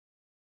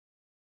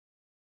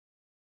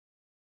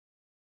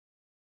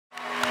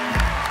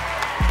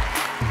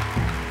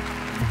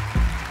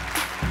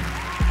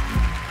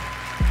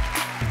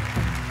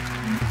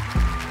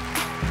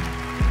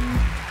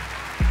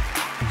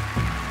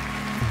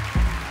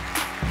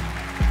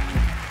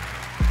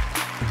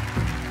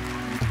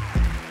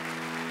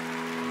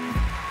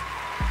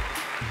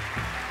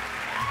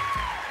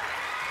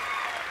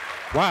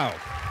Wow.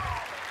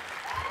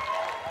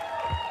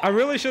 I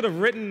really should have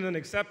written an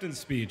acceptance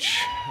speech.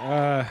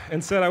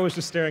 Instead, I was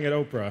just staring at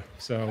Oprah.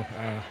 So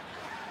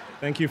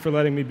thank you for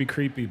letting me be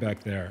creepy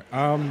back there.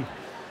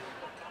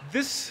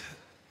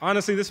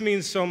 Honestly, this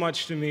means so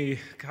much to me.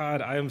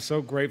 God, I am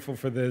so grateful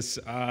for this.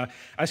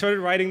 I started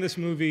writing this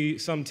movie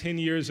some 10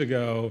 years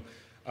ago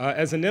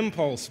as an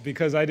impulse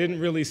because I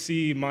didn't really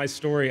see my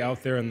story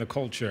out there in the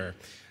culture.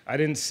 I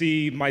didn't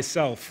see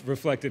myself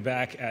reflected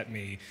back at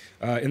me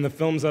in the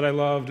films that I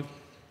loved,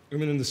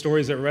 even in the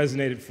stories that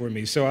resonated for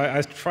me. So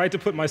I tried to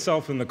put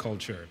myself in the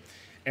culture.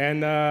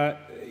 And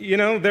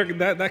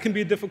that can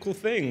be a difficult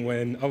thing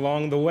when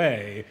along the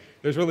way,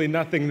 there's really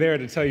nothing there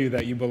to tell you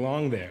that you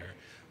belong there.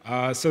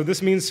 So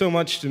this means so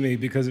much to me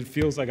because it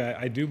feels like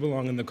I do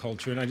belong in the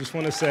culture. And I just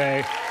want to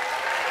say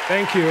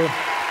thank you.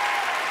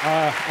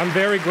 I'm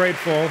very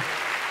grateful.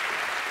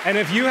 And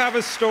if you have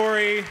a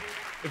story,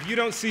 if you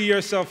don't see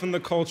yourself in the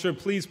culture,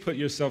 please put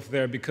yourself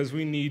there because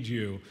we need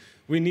you.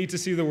 We need to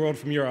see the world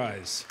from your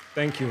eyes.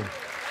 Thank you.